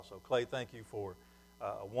So, Clay, thank you for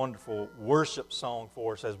a wonderful worship song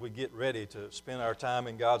for us as we get ready to spend our time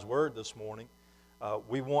in God's Word this morning.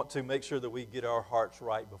 We want to make sure that we get our hearts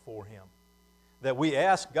right before Him, that we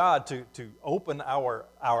ask God to open our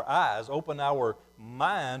eyes, open our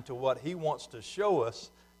mind to what He wants to show us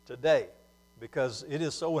today, because it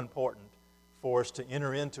is so important for us to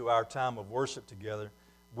enter into our time of worship together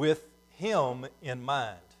with Him in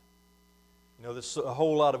mind. You know, there's a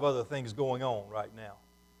whole lot of other things going on right now.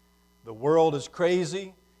 The world is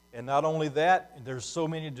crazy, and not only that, there's so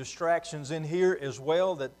many distractions in here as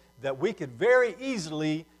well that we could very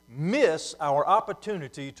easily miss our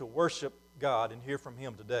opportunity to worship God and hear from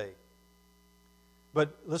Him today.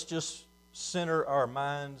 But let's just center our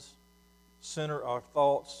minds, center our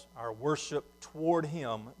thoughts, our worship toward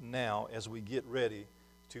Him now as we get ready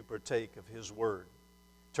to partake of His Word.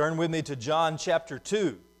 Turn with me to John chapter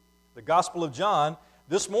 2, the Gospel of John.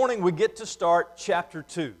 This morning we get to start chapter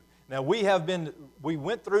 2. Now we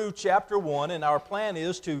went through chapter 1, and our plan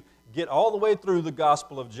is to get all the way through the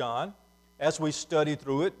Gospel of John as we study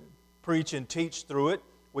through it, preach and teach through it.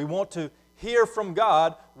 We want to hear from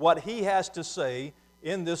God what He has to say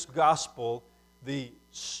in this Gospel, the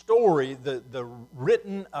story, the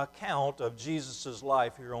written account of Jesus'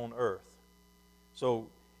 life here on earth. So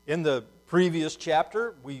in the previous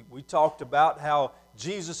chapter, we talked about how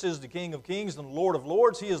Jesus is the King of Kings and the Lord of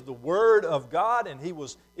Lords. He is the Word of God, and He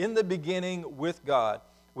was in the beginning with God.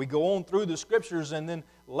 We go on through the Scriptures, and then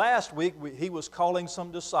last week He was calling some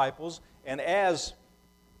disciples, and as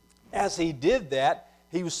He did that,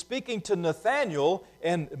 He was speaking to Nathanael,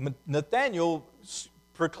 and Nathanael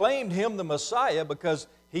proclaimed Him the Messiah because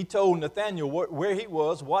he told Nathanael where he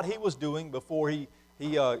was, what he was doing before he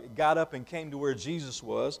got up and came to where Jesus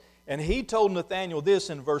was. And he told Nathanael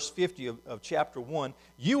this in verse 50 of chapter 1,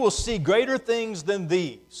 "You will see greater things than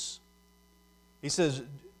these." He says,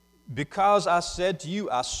 "Because I said to you,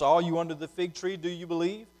 I saw you under the fig tree, do you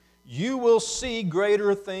believe? You will see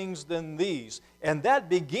greater things than these." And that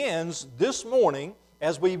begins this morning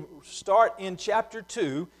as we start in chapter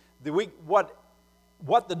 2.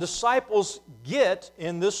 What the disciples get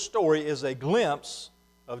in this story is a glimpse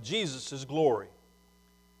of Jesus' glory.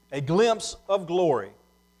 A glimpse of glory.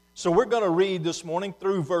 So we're going to read this morning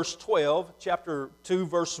through verse 12, chapter 2,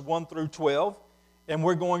 verse 1 through 12, and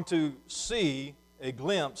we're going to see a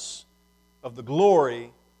glimpse of the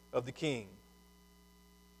glory of the King.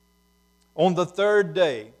 On the third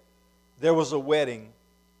day, there was a wedding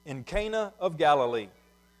in Cana of Galilee,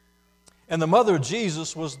 and the mother of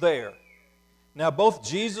Jesus was there. Now both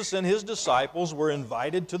Jesus and His disciples were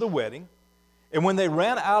invited to the wedding, and when they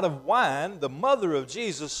ran out of wine, the mother of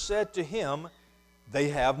Jesus said to Him, "They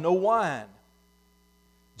have no wine."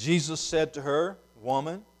 Jesus said to her,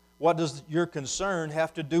 "Woman, what does your concern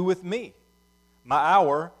have to do with me? My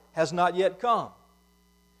hour has not yet come."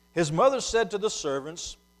 His mother said to the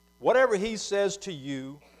servants, "Whatever He says to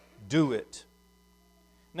you, do it."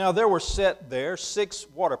 Now there were set there 6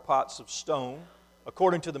 water pots of stone,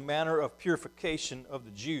 according to the manner of purification of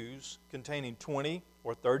the Jews, containing 20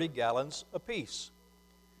 or 30 gallons apiece.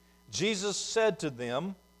 Jesus said to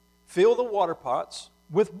them, "Fill the water pots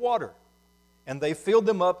with water." And they filled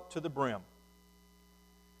them up to the brim.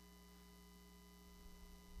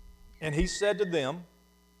 And He said to them,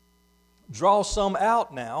 "Draw some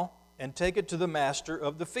out now and take it to the master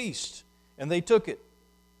of the feast." And they took it.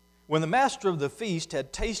 When the master of the feast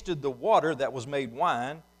had tasted the water that was made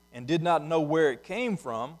wine, and did not know where it came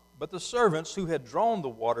from, but the servants who had drawn the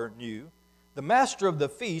water knew, the master of the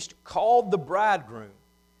feast called the bridegroom,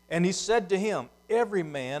 and he said to him, "Every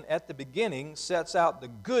man at the beginning sets out the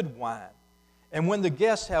good wine, and when the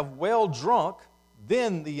guests have well drunk,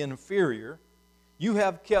 then the inferior. You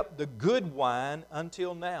have kept the good wine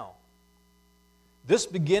until now." This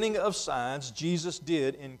beginning of signs Jesus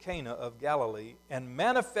did in Cana of Galilee, and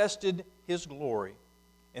manifested His glory,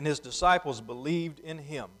 and His disciples believed in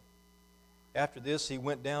Him. After this, He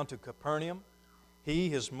went down to Capernaum, He,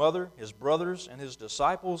 His mother, His brothers, and His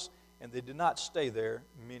disciples, and they did not stay there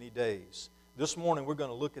many days. This morning, we're going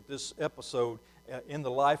to look at this episode in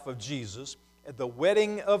the life of Jesus, at the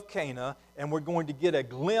wedding of Cana, and we're going to get a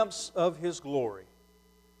glimpse of His glory.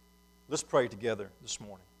 Let's pray together this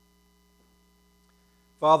morning.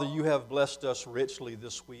 Father, You have blessed us richly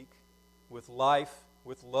this week with life,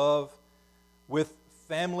 with love, with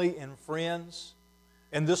family and friends.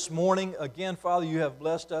 And this morning, again, Father, You have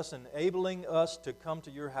blessed us, enabling us to come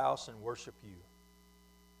to Your house and worship You.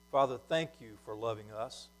 Father, thank You for loving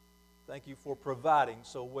us. Thank You for providing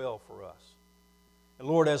so well for us. And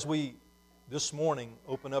Lord, as we this morning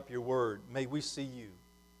open up Your Word, may we see You.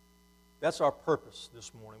 That's our purpose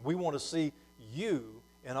this morning. We want to see You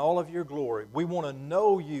in all of your glory. We want to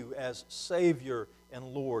know you as Savior and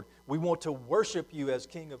Lord. We want to worship you as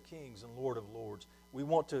King of Kings and Lord of Lords. We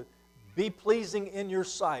want to be pleasing in your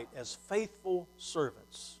sight as faithful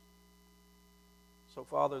servants. So,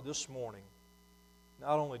 Father, this morning,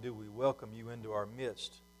 not only do we welcome you into our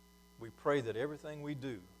midst, we pray that everything we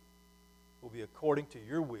do will be according to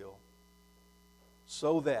your will,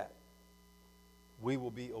 so that we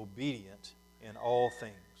will be obedient in all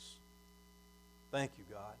things. Thank you,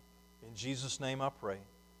 God. In Jesus' name I pray.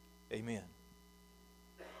 Amen.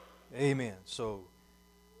 Amen. So,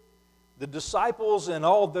 the disciples and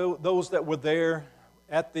all those that were there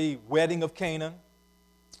at the wedding of Cana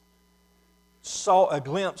saw a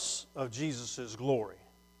glimpse of Jesus' glory.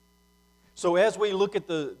 So as we look at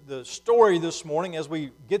the story this morning, as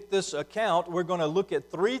we get this account, we're going to look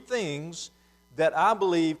at three things that I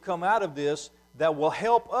believe come out of this that will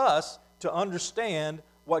help us to understand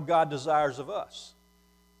what God desires of us,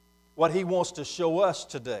 what He wants to show us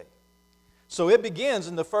today. So it begins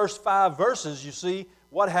in the first 5 verses. You see,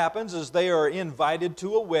 what happens is they are invited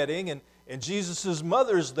to a wedding, and Jesus'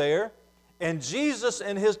 mother's there, and Jesus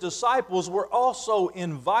and His disciples were also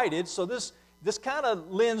invited. So this kind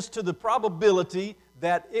of lends to the probability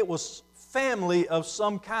that it was family of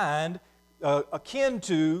some kind akin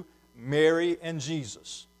to Mary and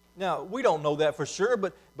Jesus. Now, we don't know that for sure,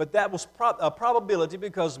 but that was a probability,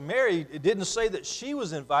 because Mary, it didn't say that she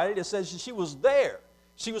was invited. It says she was there.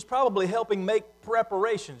 She was probably helping make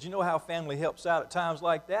preparations. You know how family helps out at times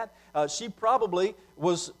like that? She probably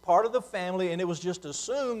was part of the family, and it was just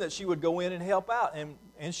assumed that she would go in and help out,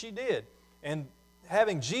 and she did. And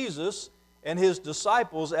having Jesus and His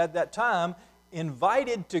disciples at that time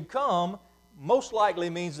invited to come most likely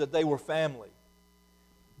means that they were family.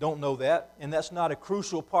 Don't know that, and that's not a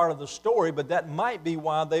crucial part of the story, but that might be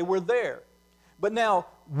why they were there. But now,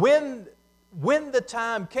 when the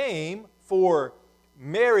time came for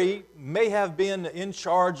Mary may have been in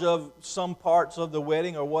charge of some parts of the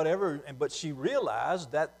wedding or whatever, but she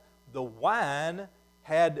realized that the wine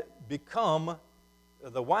had become,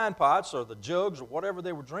 the wine pots or the jugs or whatever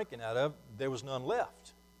they were drinking out of, there was none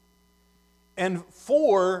left. And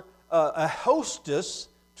for a hostess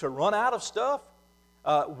to run out of stuff,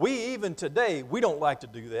 we even today, we don't like to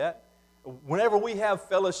do that. Whenever we have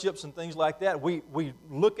fellowships and things like that, we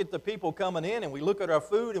look at the people coming in and we look at our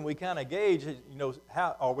food and we kind of gauge,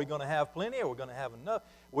 how are we going to have plenty? Are we going to have enough?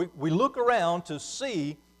 We look around to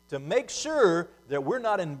see, to make sure that we're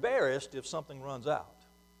not embarrassed if something runs out.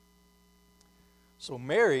 So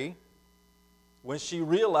Mary, when she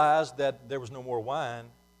realized that there was no more wine,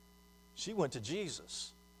 she went to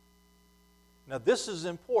Jesus. Now this is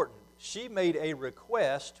important. She made a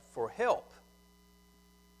request for help.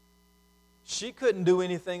 She couldn't do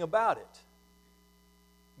anything about it,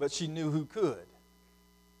 but she knew who could.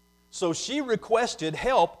 So she requested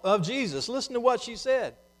help of Jesus. Listen to what she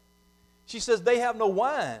said. She says, they have no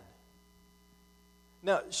wine.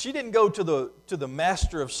 Now, she didn't go to the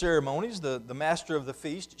master of ceremonies, the master of the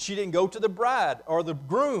feast. She didn't go to the bride or the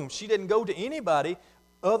groom. She didn't go to anybody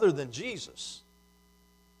other than Jesus.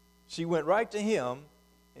 She went right to Him,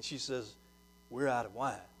 and she says, we're out of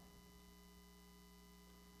wine.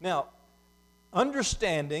 Now,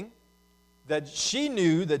 understanding that she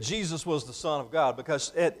knew that Jesus was the Son of God,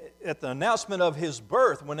 because at the announcement of His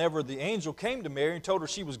birth, whenever the angel came to Mary and told her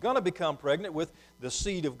she was going to become pregnant with the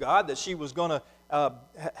seed of God, that she was going to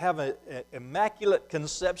have an immaculate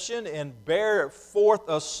conception and bear forth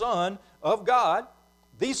a Son of God,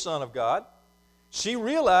 the Son of God, she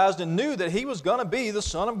realized and knew that He was going to be the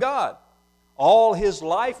Son of God. All His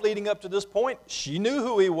life leading up to this point, she knew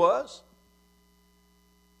who He was.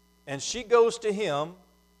 And she goes to Him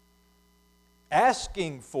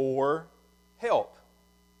asking for help.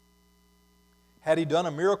 Had He done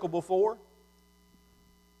a miracle before?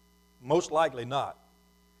 Most likely not.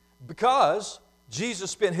 Because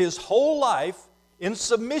Jesus spent His whole life in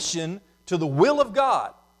submission to the will of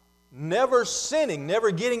God, never sinning,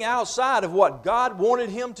 never getting outside of what God wanted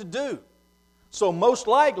Him to do. So most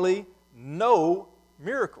likely, no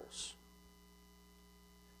miracles.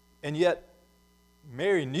 And yet,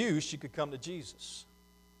 Mary knew she could come to Jesus.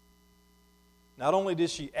 Not only did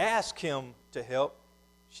she ask Him to help,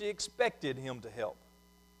 she expected Him to help.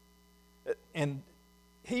 And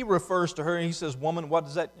He refers to her and He says, woman, what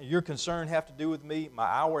does your concern have to do with me? My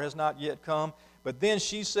hour has not yet come. But then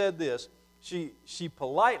she said this. She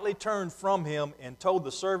politely turned from Him and told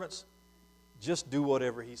the servants, just do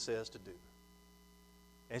whatever He says to do.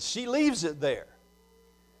 And she leaves it there.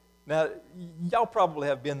 Now, y'all probably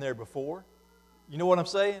have been there before. You know what I'm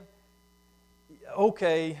saying?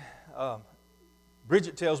 Okay,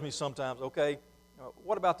 Bridget tells me sometimes, okay,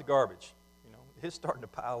 What about the garbage? It's starting to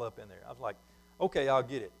pile up in there. I was like, okay, I'll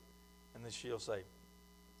get it. And then she'll say,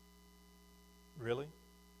 really?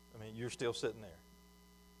 You're still sitting there.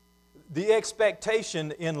 The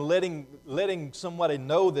expectation in letting somebody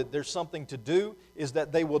know that there's something to do is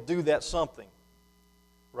that they will do that something,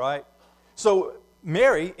 right? So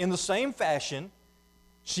Mary, in the same fashion,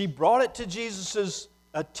 she brought it to Jesus'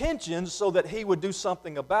 attention so that he would do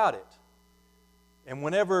something about it. And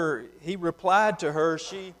whenever he replied to her,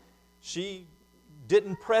 she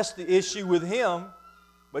didn't press the issue with him,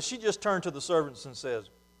 but she just turned to the servants and says,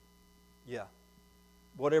 yeah,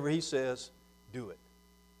 whatever he says, do it.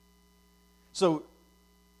 So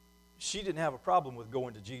she didn't have a problem with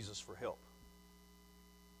going to Jesus for help.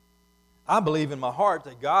 I believe in my heart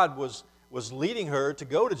that God was leading her to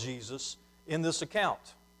go to Jesus in this account.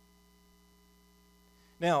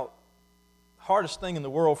 Now, hardest thing in the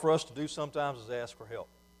world for us to do sometimes is ask for help.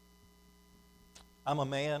 I'm a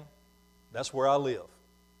man. That's where I live.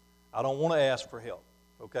 I don't want to ask for help,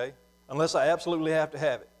 okay? Unless I absolutely have to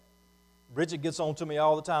have it. Bridget gets on to me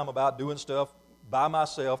all the time about doing stuff by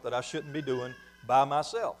myself that I shouldn't be doing by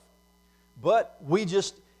myself. But we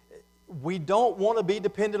don't want to be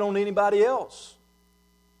dependent on anybody else.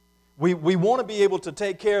 We want to be able to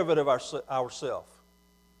take care of it ourselves.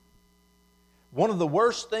 One of the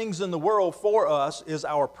worst things in the world for us is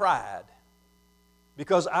our pride.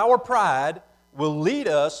 Because our pride will lead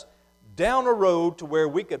us down a road to where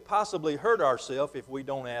we could possibly hurt ourselves if we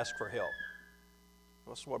don't ask for help.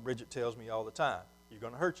 That's what Bridget tells me all the time. You're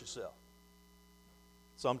going to hurt yourself.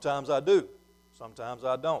 Sometimes I do. Sometimes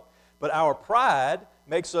I don't. But our pride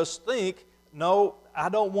makes us think, no, I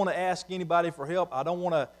don't want to ask anybody for help. I don't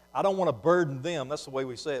want to burden them. That's the way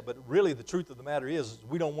we say it. But really the truth of the matter is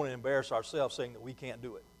we don't want to embarrass ourselves saying that we can't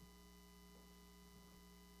do it.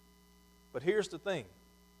 But here's the thing.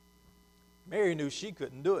 Mary knew she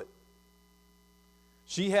couldn't do it.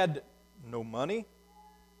 She had no money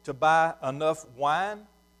to buy enough wine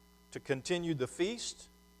to continue the feast,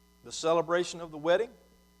 the celebration of the wedding.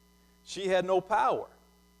 She had no power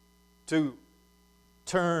to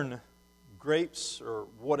turn grapes or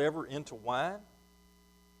whatever into wine.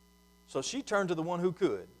 So she turned to the one who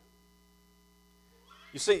could.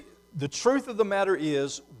 You see, the truth of the matter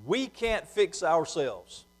is we can't fix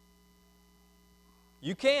ourselves.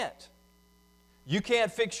 You can't. You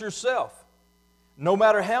can't fix yourself. No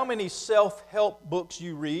matter how many self-help books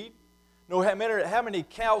you read, no matter how many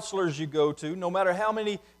counselors you go to, no matter how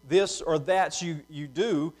many this or that you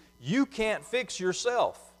do, you can't fix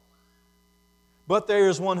yourself. But there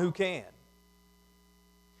is one who can.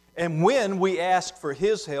 And when we ask for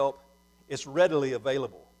His help, it's readily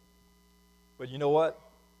available. But you know what?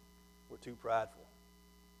 We're too prideful.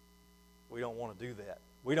 We don't want to do that.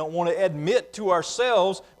 We don't want to admit to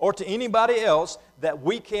ourselves or to anybody else that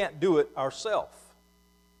we can't do it ourselves.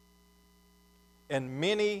 And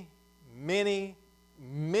many, many,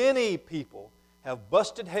 many people have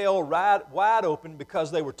busted hell wide open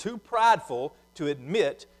because they were too prideful to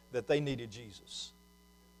admit that they needed Jesus.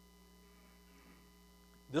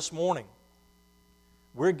 This morning,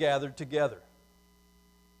 we're gathered together,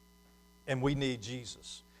 and we need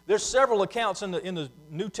Jesus. There's several accounts in the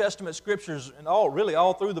New Testament scriptures and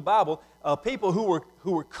all through the Bible of people who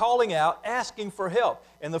were calling out, asking for help.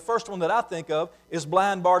 And the first one that I think of is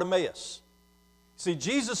blind Bartimaeus. See,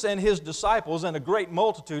 Jesus and His disciples and a great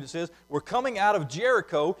multitude, it says, were coming out of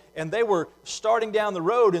Jericho, and they were starting down the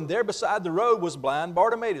road, and there beside the road was blind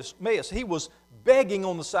Bartimaeus. He was begging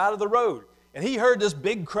on the side of the road, and he heard this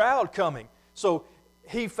big crowd coming. So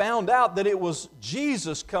he found out that it was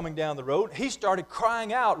Jesus coming down the road. He started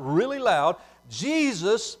crying out really loud,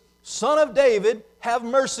 "Jesus, Son of David, have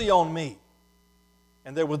mercy on me."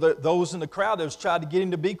 And there were those in the crowd that was trying to get him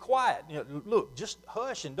to be quiet. Look, just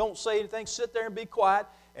hush and don't say anything. Sit there and be quiet.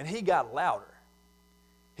 And he got louder.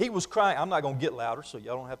 He was crying. I'm not going to get louder, so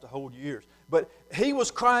y'all don't have to hold your ears. But he was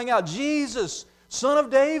crying out, "Jesus, Son of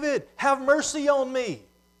David, have mercy on me."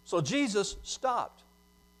 So Jesus stopped.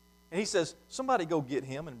 And he says, "Somebody go get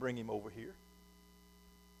him and bring him over here."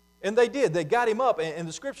 And they did. They got him up. And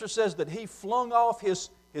the Scripture says that he flung off his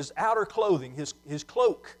outer clothing, his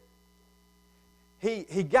cloak.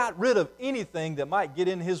 He got rid of anything that might get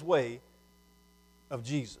in his way of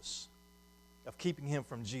Jesus, of keeping him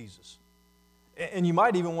from Jesus. And you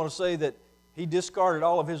might even want to say that he discarded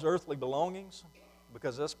all of his earthly belongings,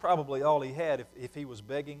 because that's probably all he had if he was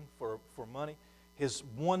begging for money. His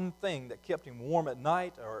one thing that kept him warm at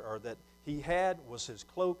night or that he had was his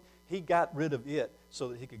cloak. He got rid of it so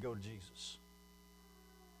that he could go to Jesus.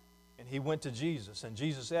 And he went to Jesus, and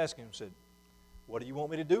Jesus asked him, said, "What do you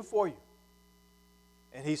want me to do for you?"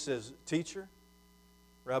 And he says, "Teacher,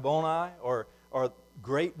 Rabboni, or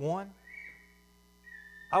Great One.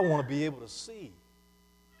 I want to be able to see.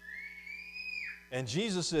 And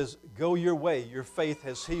Jesus says, go your way, your faith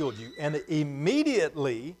has healed you. And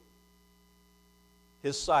immediately,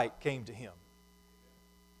 his sight came to him.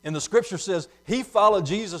 And the scripture says, he followed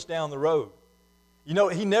Jesus down the road. You know,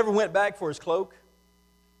 he never went back for his cloak.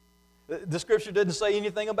 The scripture didn't say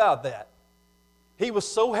anything about that. He was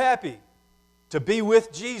so happy to be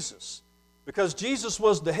with Jesus because Jesus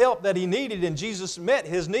was the help that he needed and Jesus met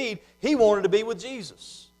his need. He wanted to be with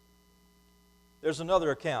Jesus. There's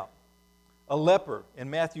another account. A leper in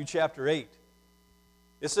Matthew chapter 8.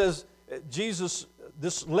 It says,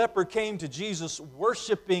 this leper came to Jesus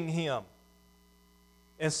worshiping him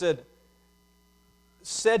and said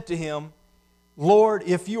to him, Lord,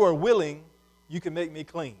 if you are willing, you can make me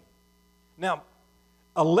clean. Now,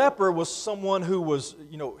 a leper was someone who was,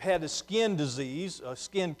 had a skin disease, a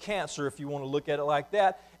skin cancer, if you want to look at it like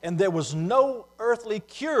that, and there was no earthly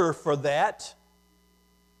cure for that.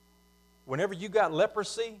 Whenever you got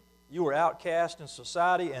leprosy, you were outcast in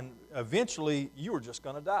society, and eventually you were just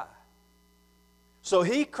going to die. So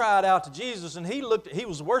he cried out to Jesus, and he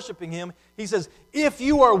was worshiping him. He says, if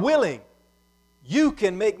you are willing, you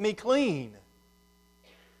can make me clean.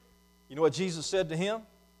 You know what Jesus said to him?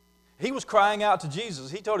 He was crying out to Jesus.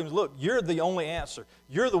 He told him, look, you're the only answer.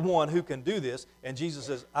 You're the one who can do this. And Jesus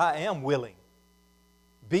says, I am willing.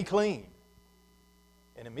 Be clean.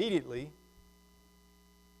 And immediately,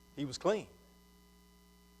 he was clean.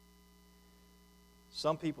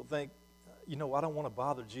 Some people think, I don't want to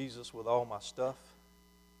bother Jesus with all my stuff.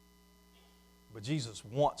 But Jesus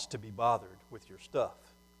wants to be bothered with your stuff.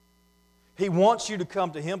 He wants you to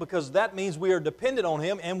come to him because that means we are dependent on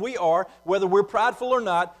him, and we are, whether we're prideful or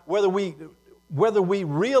not, whether we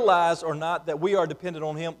realize or not that we are dependent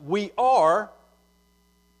on him, we are.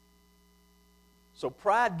 So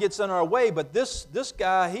pride gets in our way, but this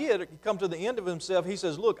guy, he had come to the end of himself. He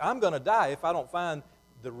says, look, I'm going to die if I don't find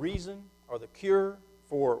the reason or the cure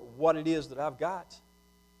for what it is that I've got.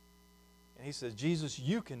 And he says, Jesus,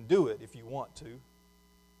 you can do it if you want to.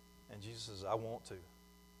 And Jesus says, I want to.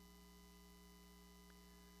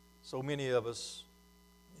 So many of us,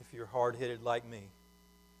 if you're hard-headed like me,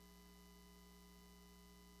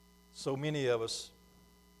 so many of us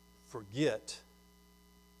forget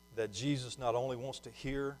that Jesus not only wants to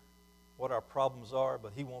hear what our problems are,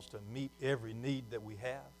 but he wants to meet every need that we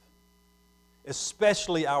have,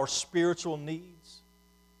 especially our spiritual needs.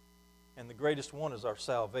 And the greatest one is our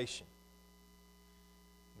salvation.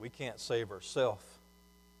 We can't save ourselves.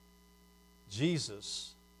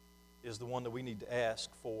 Jesus is the one that we need to ask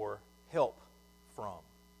for help from,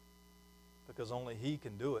 because only he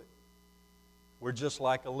can do it. We're just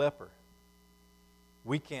like a leper.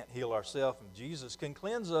 We can't heal ourselves, and Jesus can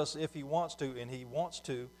cleanse us if he wants to, and he wants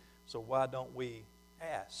to, so why don't we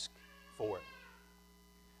ask for it?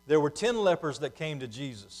 There were 10 lepers that came to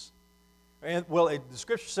Jesus. And the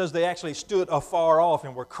scripture says they actually stood afar off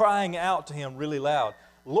and were crying out to him really loud,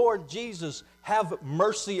 Lord Jesus, have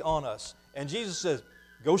mercy on us. And Jesus says,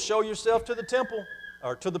 go show yourself to the temple,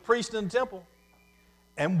 or to the priest in the temple.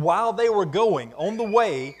 And while they were going, on the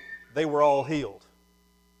way, they were all healed.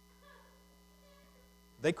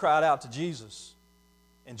 They cried out to Jesus,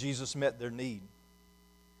 and Jesus met their need.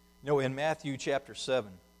 In Matthew chapter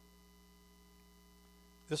 7,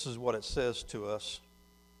 this is what it says to us.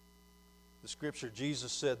 The scripture,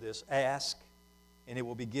 Jesus said this, ask, and it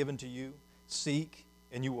will be given to you. Seek,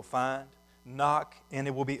 and you will find. Knock, and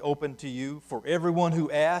it will be opened to you. For everyone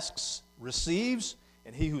who asks receives,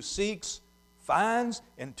 and he who seeks finds,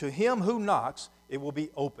 and to him who knocks it will be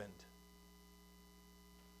opened.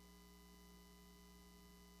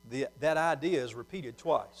 That idea is repeated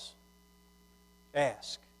twice.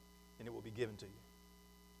 Ask, and it will be given to you.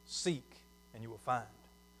 Seek, and you will find.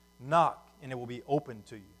 Knock, and it will be opened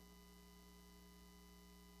to you.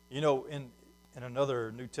 In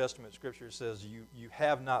another New Testament scripture, it says, you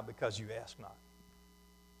have not because you ask not.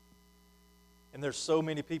 And there's so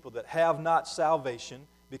many people that have not salvation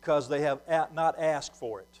because they have not asked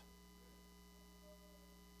for it.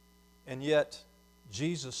 And yet,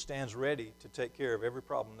 Jesus stands ready to take care of every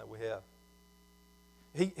problem that we have.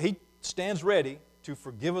 He stands ready to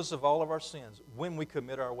forgive us of all of our sins when we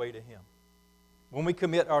commit our way to him. When we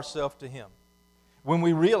commit ourselves to him. When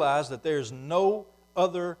we realize that there's no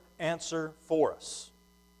other answer for us.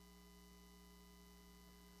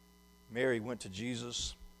 Mary went to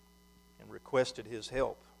Jesus and requested his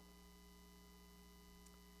help.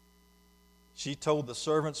 She told the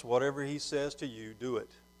servants, whatever he says to you, do it.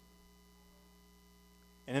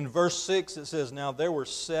 And in verse 6 it says, "Now there were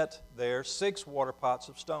set there 6 water pots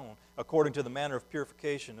of stone, according to the manner of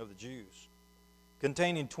purification of the Jews,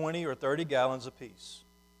 containing 20 or 30 gallons apiece."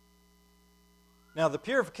 Now the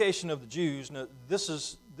purification of the Jews, now this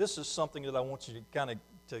is something that I want you to kind of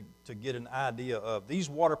to get an idea of. These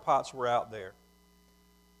water pots were out there.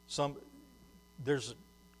 There's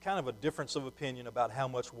kind of a difference of opinion about how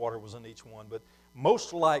much water was in each one, but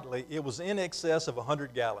most likely it was in excess of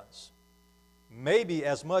 100 gallons, maybe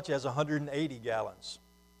as much as 180 gallons.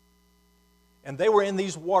 And they were in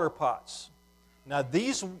these water pots. Now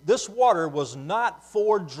this water was not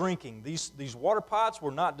for drinking. These water pots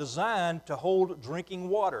were not designed to hold drinking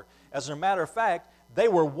water. As a matter of fact, they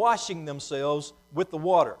were washing themselves with the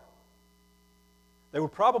water. They were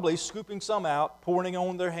probably scooping some out, pouring it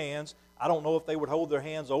on their hands. I don't know if they would hold their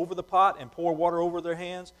hands over the pot and pour water over their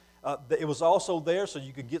hands. It was also there so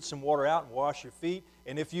you could get some water out and wash your feet.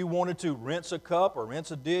 And if you wanted to rinse a cup or rinse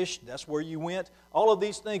a dish, that's where you went. All of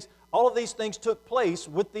these things took place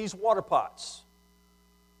with these water pots.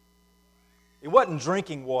 It wasn't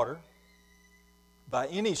drinking water by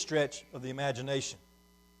any stretch of the imagination.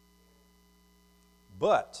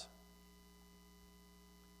 But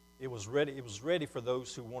it was ready for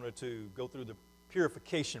those who wanted to go through the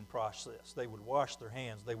purification process. They would wash their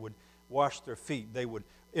hands, they would wash their feet,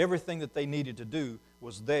 everything that they needed to do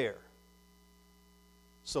was there.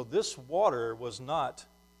 So this water was not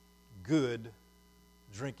good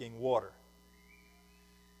drinking water.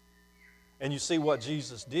 And you see what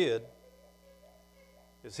Jesus did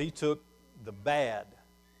is he took the bad,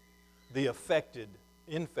 the infected,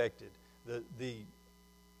 the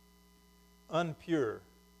unpure,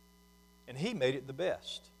 and he made it the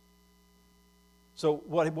best. So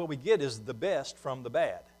what we get is the best from the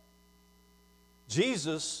bad.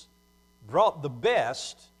 Jesus brought the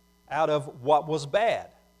best out of what was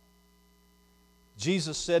bad.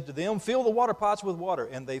 Jesus said to them, "Fill the water pots with water,"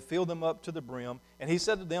 and they filled them up to the brim. And he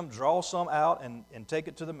said to them, "Draw some out and take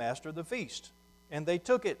it to the master of the feast." And they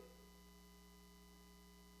took it.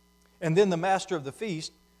 And then the master of the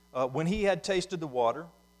feast, when he had tasted the water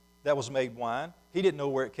that was made wine, he didn't know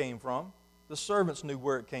where it came from. The servants knew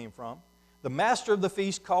where it came from. The master of the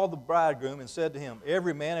feast called the bridegroom and said to him,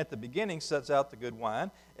 "Every man at the beginning sets out the good wine,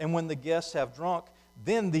 and when the guests have drunk,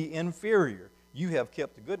 then the inferior. You have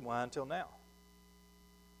kept the good wine till now."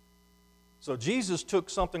 So Jesus took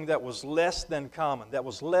something that was less than common, that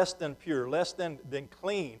was less than pure, less than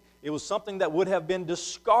clean. It was something that would have been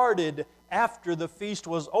discarded after the feast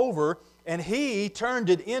was over, and he turned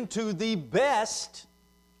it into the best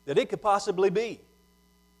that it could possibly be.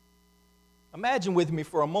 Imagine with me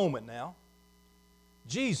for a moment now.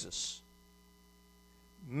 Jesus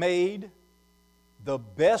made the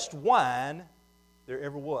best wine there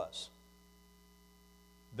ever was.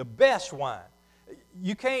 The best wine.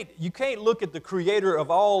 You can't look at the creator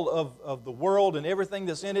of all of the world and everything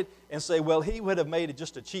that's in it and say, well, he would have made it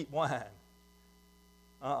just a cheap wine.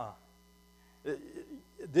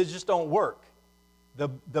 They just don't work.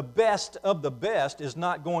 The best of the best is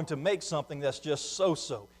not going to make something that's just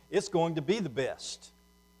so-so. It's going to be the best.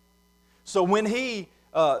 So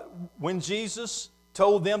when Jesus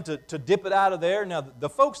told them to dip it out of there, now the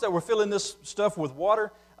folks that were filling this stuff with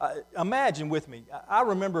water, imagine with me. I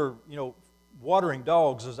remember, watering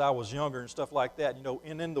dogs as I was younger and stuff like that,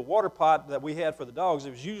 and in the water pot that we had for the dogs,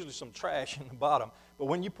 there was usually some trash in the bottom. But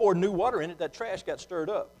when you poured new water in it, that trash got stirred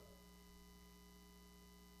up.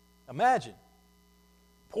 Imagine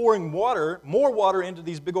pouring more water into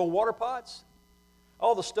these big old water pots.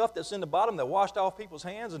 All the stuff that's in the bottom that washed off people's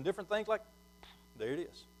hands and different things there it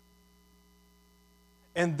is.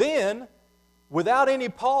 And then, without any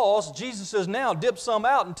pause, Jesus says, "Now dip some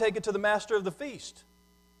out and take it to the master of the feast."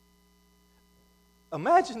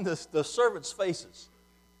 Imagine the servants' faces.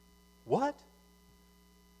 What?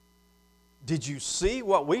 Did you see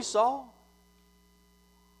what we saw?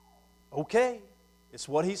 Okay, it's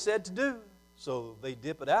what he said to do. So they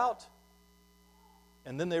dip it out,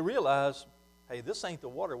 and then they realize, hey, this ain't the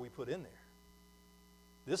water we put in there.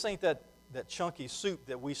 This ain't that chunky soup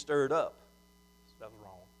that we stirred up. That was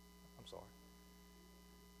wrong. I'm sorry.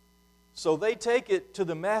 So they take it to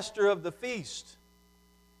the master of the feast,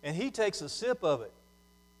 and he takes a sip of it.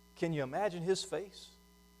 Can you imagine his face?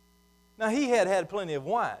 Now, he had plenty of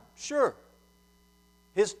wine, sure.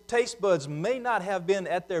 His taste buds may not have been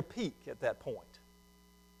at their peak at that point,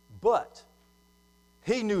 but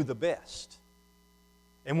he knew the best.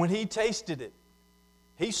 And when he tasted it,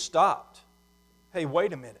 he stopped. Hey,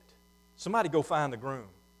 wait a minute. Somebody go find the groom.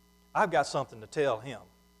 I've got something to tell him.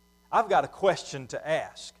 I've got a question to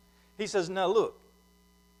ask. He says, now look,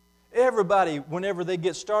 Everybody, whenever they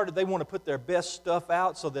get started, they want to put their best stuff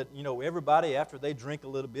out so that, everybody, after they drink a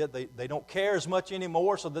little bit, they don't care as much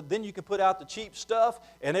anymore, so that then you can put out the cheap stuff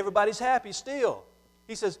and everybody's happy still.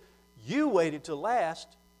 He says, you waited till last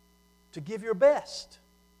to give your best.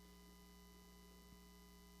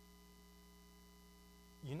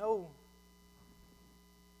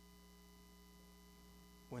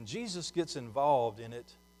 When Jesus gets involved in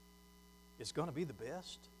it, it's going to be the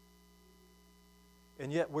best.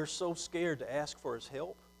 And yet we're so scared to ask for His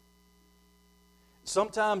help.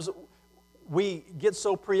 Sometimes we get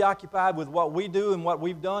so preoccupied with what we do and what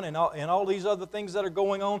we've done and all these other things that are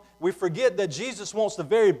going on, we forget that Jesus wants the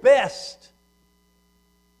very best.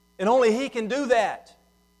 And only He can do that.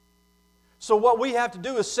 So what we have to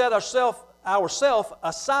do is set ourselves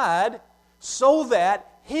aside so that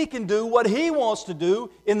He can do what He wants to do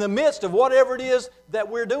in the midst of whatever it is that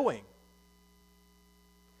we're doing.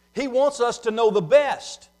 He wants us to know the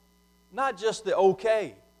best, not just the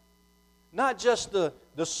okay, not just the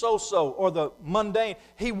so-so or the mundane.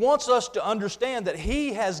 He wants us to understand that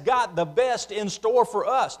He has got the best in store for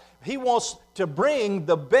us. He wants to bring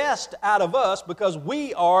the best out of us because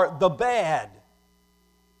we are the bad.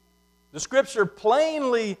 The Scripture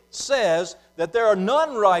plainly says that there are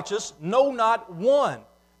none righteous, no, not one.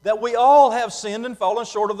 That we all have sinned and fallen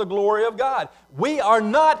short of the glory of God. We are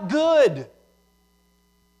not good.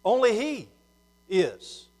 Only He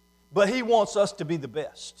is. But He wants us to be the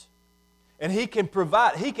best. And He can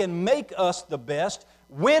provide, He can make us the best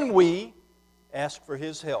when we ask for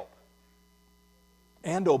His help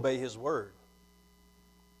and obey His word.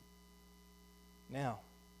 Now,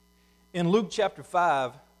 in Luke chapter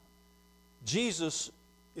 5, Jesus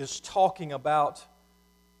is talking about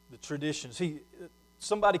the traditions.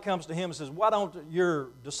 Somebody comes to Him and says, why don't your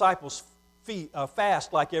disciples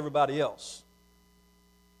fast like everybody else?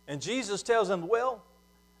 And Jesus tells them, well,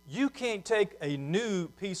 you can't take a new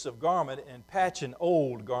piece of garment and patch an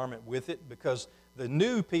old garment with it because the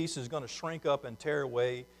new piece is going to shrink up and tear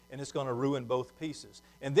away and it's going to ruin both pieces.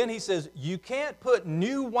 And then He says, you can't put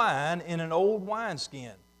new wine in an old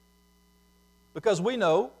wineskin because we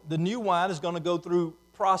know the new wine is going to go through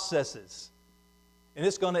processes and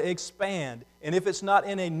it's going to expand. And if it's not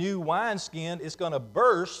in a new wineskin, it's going to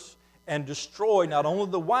burst and destroy not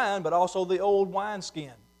only the wine but also the old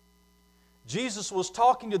wineskin. Jesus was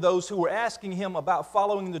talking to those who were asking Him about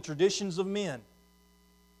following the traditions of men.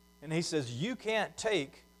 And He says, you can't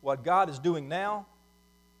take what God is doing now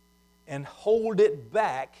and hold it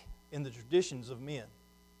back in the traditions of men.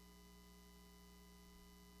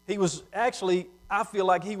 He was actually, I feel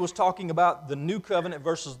like He was talking about the new covenant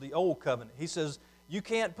versus the old covenant. He says, you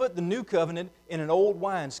can't put the new covenant in an old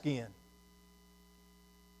wineskin.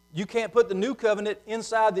 You can't put the new covenant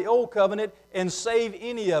inside the old covenant and save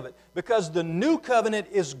any of it because the new covenant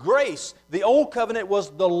is grace. The old covenant was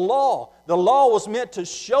the law. The law was meant to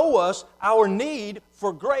show us our need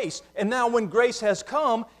for grace. And now when grace has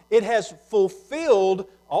come, it has fulfilled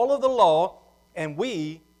all of the law and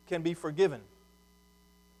we can be forgiven.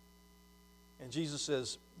 And Jesus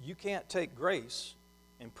says, you can't take grace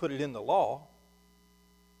and put it in the law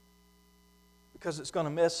because it's going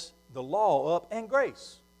to mess the law up and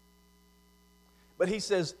grace. But He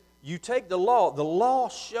says, you take the law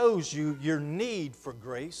shows you your need for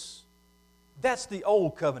grace. That's the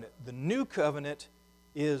old covenant. The new covenant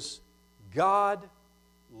is God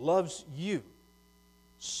loves you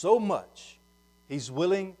so much, He's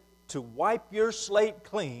willing to wipe your slate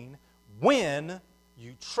clean when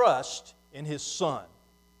you trust in His Son.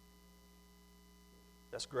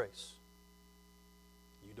 That's grace.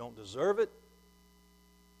 You don't deserve it,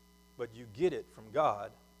 but you get it from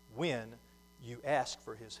God when you ask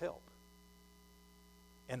for His help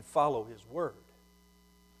and follow His word.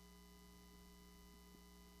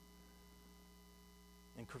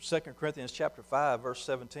 In 2 Corinthians chapter 5, verse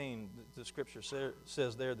 17, the Scripture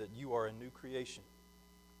says there that you are a new creation.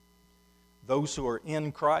 Those who are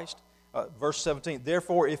in Christ, verse 17,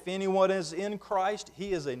 therefore if anyone is in Christ,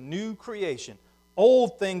 he is a new creation.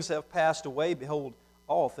 Old things have passed away, behold,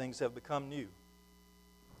 all things have become new.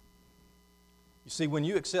 You see, when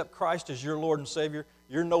you accept Christ as your Lord and Savior,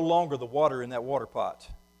 you're no longer the water in that water pot.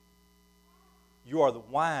 You are the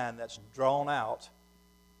wine that's drawn out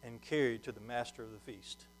and carried to the master of the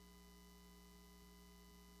feast.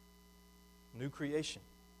 New creation.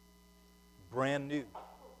 Brand new.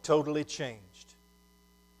 Totally changed.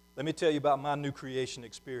 Let me tell you about my new creation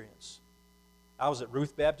experience. I was at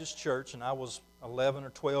Ruth Baptist Church, and I was 11 or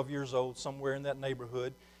 12 years old, somewhere in that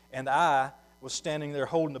neighborhood, and I was standing there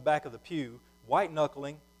holding the back of the pew,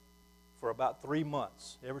 white-knuckling for about 3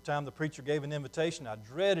 months. Every time the preacher gave an invitation, I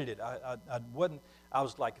dreaded it. I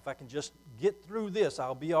was like, if I can just get through this,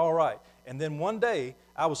 I'll be all right. And then one day,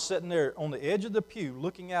 I was sitting there on the edge of the pew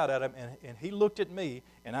looking out at him, and he looked at me,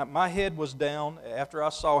 and my head was down. After I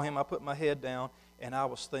saw him, I put my head down, and I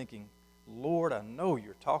was thinking, Lord, I know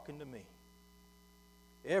you're talking to me.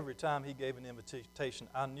 Every time he gave an invitation,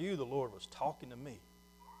 I knew the Lord was talking to me.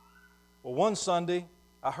 Well, one Sunday,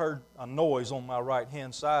 I heard a noise on my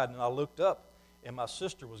right-hand side, and I looked up, and my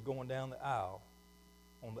sister was going down the aisle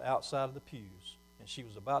on the outside of the pews, and she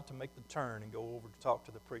was about to make the turn and go over to talk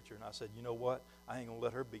to the preacher. And I said, you know what? I ain't going to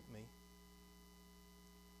let her beat me.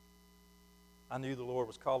 I knew the Lord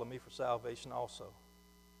was calling me for salvation also.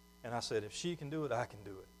 And I said, if she can do it, I can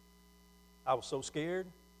do it. I was so scared.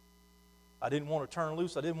 I didn't want to turn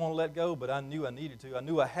loose. I didn't want to let go, but I knew I needed to. I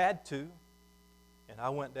knew I had to. And I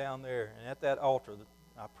went down there, and at that altar,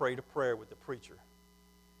 I prayed a prayer with the preacher.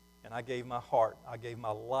 And I gave my heart, I gave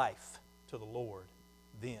my life to the Lord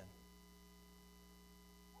then.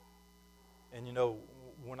 And you know,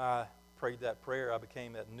 when I prayed that prayer, I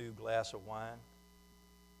became that new glass of wine.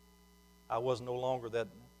 I was no longer that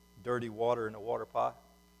dirty water in a water pot.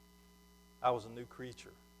 I was a new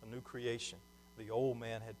creature, a new creation. The old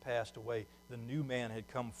man had passed away. The new man had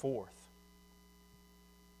come forth.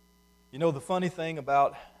 You know, the funny thing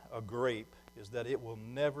about a grape is that it will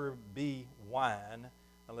never be wine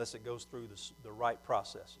unless it goes through the right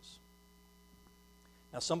processes.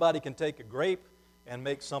 Now, somebody can take a grape and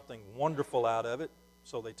make something wonderful out of it,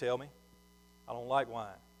 so they tell me. I don't like wine.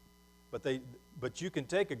 But you can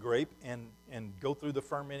take a grape and go through the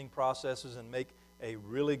fermenting processes and make a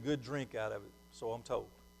really good drink out of it, so I'm told.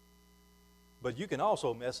 But you can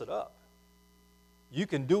also mess it up. You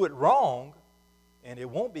can do it wrong, and it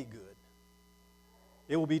won't be good.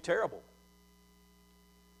 It will be terrible.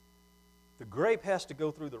 The grape has to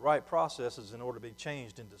go through the right processes in order to be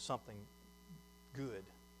changed into something good,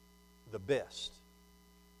 the best.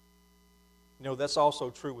 You know, that's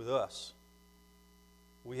also true with us.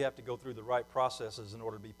 We have to go through the right processes in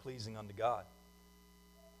order to be pleasing unto God.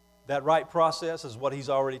 That right process is what He's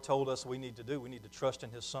already told us we need to do. We need to trust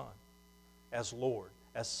in His Son as Lord,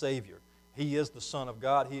 as Savior. He is the Son of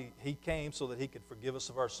God. He came so that He could forgive us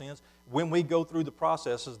of our sins. When we go through the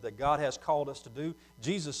processes that God has called us to do,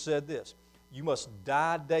 Jesus said this, you must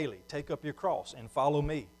die daily, take up your cross, and follow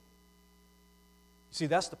me. See,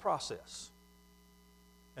 that's the process.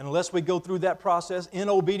 And unless we go through that process in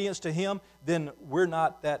obedience to Him, then we're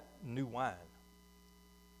not that new wine.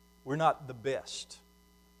 We're not the best.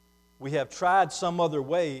 We have tried some other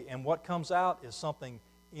way, and what comes out is something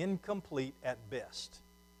incomplete at best.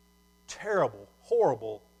 Terrible,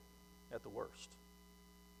 horrible at the worst.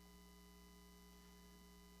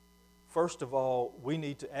 First of all, we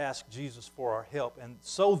need to ask Jesus for our help, and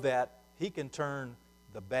so that He can turn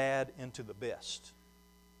the bad into the best.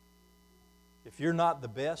 If you're not the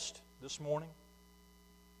best this morning,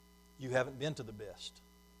 you haven't been to the best.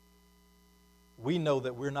 We know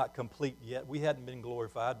that we're not complete yet. We hadn't been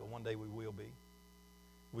glorified, but one day we will be.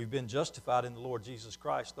 We've been justified in the Lord Jesus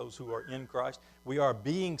Christ, those who are in Christ. We are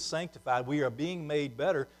being sanctified. We are being made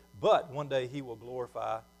better, but one day He will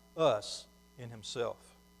glorify us in Himself.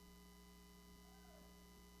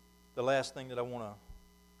 The last thing that I want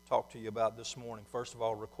to talk to you about this morning, first of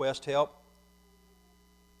all, request help.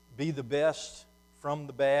 Be the best from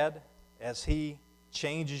the bad as He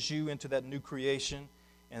changes you into that new creation.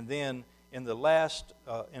 And then in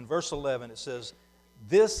verse 11, it says,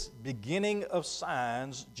 this beginning of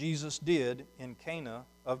signs Jesus did in Cana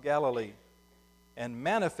of Galilee and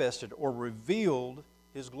manifested or revealed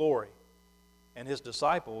His glory, and His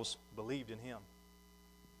disciples believed in Him.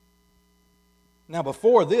 Now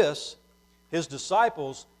before this, His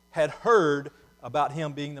disciples had heard about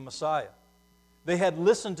Him being the Messiah. They had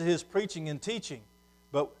listened to His preaching and teaching,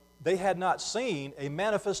 but they had not seen a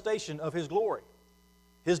manifestation of His glory,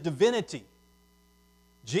 His divinity.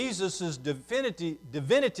 Jesus'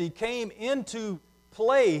 divinity came into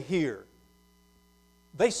play here.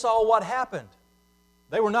 They saw what happened.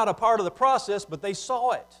 They were not a part of the process, but they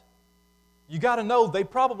saw it. You got to know, they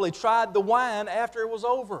probably tried the wine after it was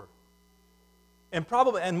over. And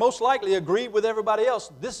most likely agreed with everybody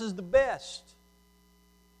else, this is the best.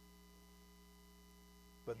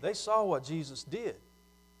 But they saw what Jesus did.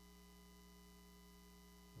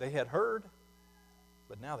 They had heard,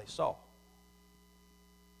 but now they saw.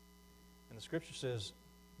 And the Scripture says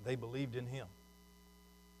they believed in Him.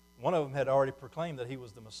 One of them had already proclaimed that He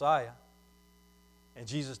was the Messiah. And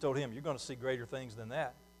Jesus told him, you're going to see greater things than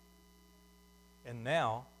that. And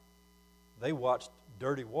now they watched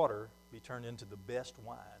dirty water be turned into the best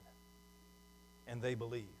wine. And they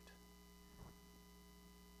believed.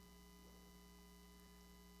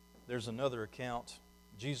 There's another account.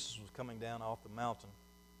 Jesus was coming down off the mountain,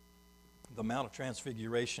 the Mount of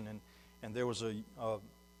Transfiguration, and there was a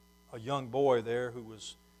young boy there who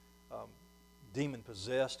was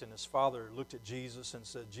demon-possessed, and his father looked at Jesus and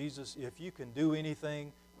said, "Jesus, if you can do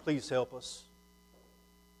anything, please help us."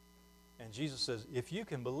 And Jesus says, "If you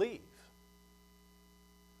can believe,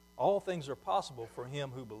 all things are possible for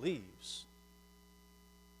him who believes."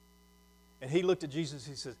 And he looked at Jesus,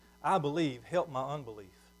 he says, "I believe, help my unbelief."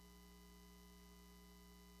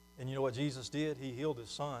 And you know what Jesus did? He healed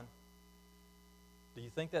his son. Do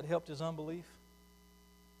you think that helped his unbelief?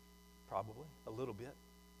 Probably, a little bit.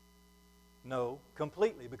 No,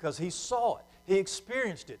 completely, because he saw it. He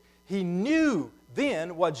experienced it. He knew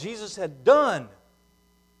then what Jesus had done.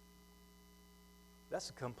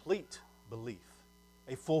 That's a complete belief,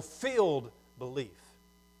 a fulfilled belief.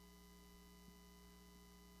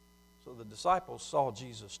 So the disciples saw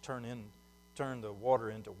Jesus turn the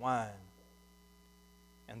water into wine,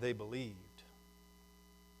 and they believed.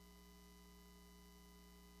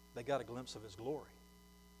 They got a glimpse of His glory.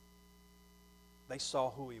 They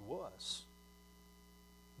saw who He was,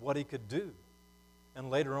 what He could do. And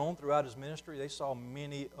later on throughout His ministry, they saw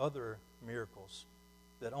many other miracles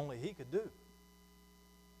that only He could do.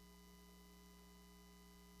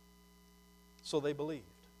 So they believed.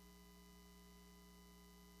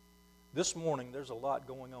 This morning, there's a lot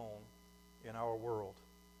going on in our world.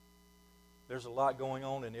 There's a lot going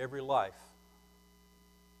on in every life.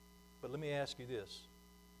 But let me ask you this.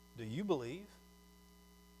 Do you believe?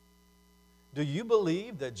 Do you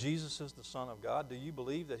believe that Jesus is the Son of God? Do you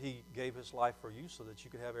believe that He gave His life for you so that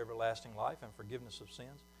you could have everlasting life and forgiveness of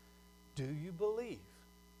sins? Do you believe?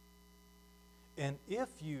 And if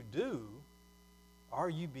you do, are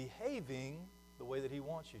you behaving the way that He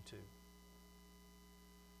wants you to?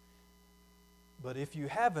 But if you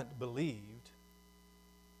haven't believed,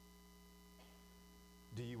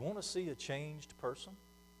 do you want to see a changed person?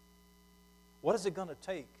 What is it going to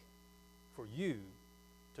take for you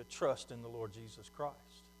to trust in the Lord Jesus Christ?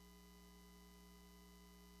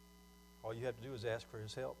 All you have to do is ask for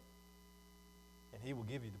His help, and He will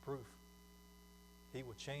give you the proof. He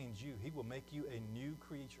will change you. He will make you a new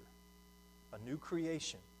creature, a new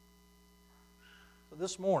creation. So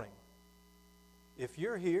this morning, if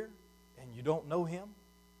you're here and you don't know Him,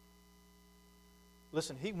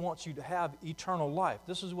 listen, He wants you to have eternal life.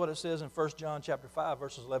 This is what it says in 1 John chapter 5,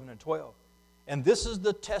 verses 11 and 12. And this is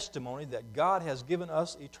the testimony that God has given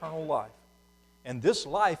us eternal life. And this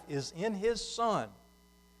life is in His Son.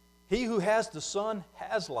 He who has the Son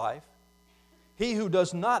has life. He who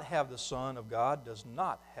does not have the Son of God does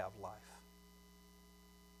not have life.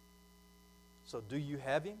 So do you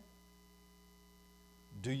have Him?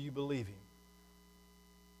 Do you believe Him?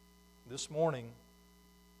 This morning,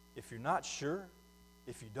 if you're not sure,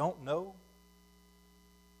 if you don't know,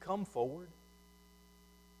 come forward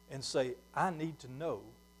and say, I need to know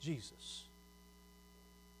Jesus.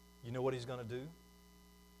 You know what He's going to do?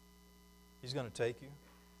 He's going to take you.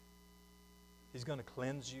 He's going to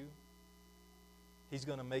cleanse you. He's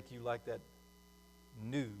going to make you like that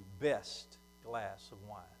new, best glass of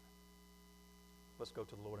wine. Let's go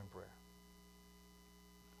to the Lord in prayer.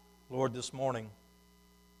 Lord, this morning,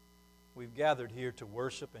 we've gathered here to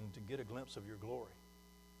worship and to get a glimpse of Your glory.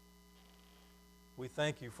 We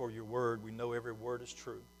thank You for Your word. We know every word is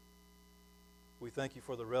true. We thank You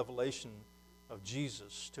for the revelation of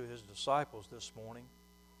Jesus to His disciples this morning,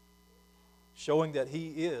 showing that He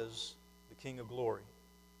is the King of glory,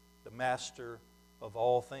 the Master of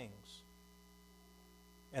all things.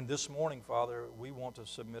 And this morning, Father, we want to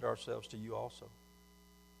submit ourselves to You also.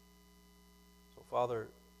 So, Father,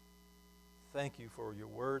 thank You for Your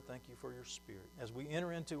word. Thank You for Your Spirit. As we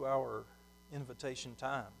enter into our invitation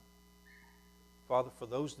time, Father, for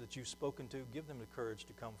those that You've spoken to, give them the courage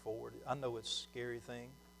to come forward. I know it's a scary thing.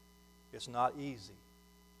 It's not easy.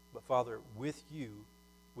 But Father, with You,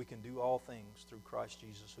 we can do all things through Christ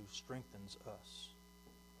Jesus who strengthens us.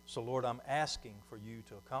 So Lord, I'm asking for You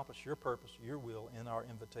to accomplish Your purpose, Your will in our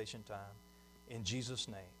invitation time. In Jesus'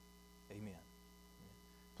 name, amen.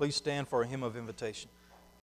 Please stand for a hymn of invitation.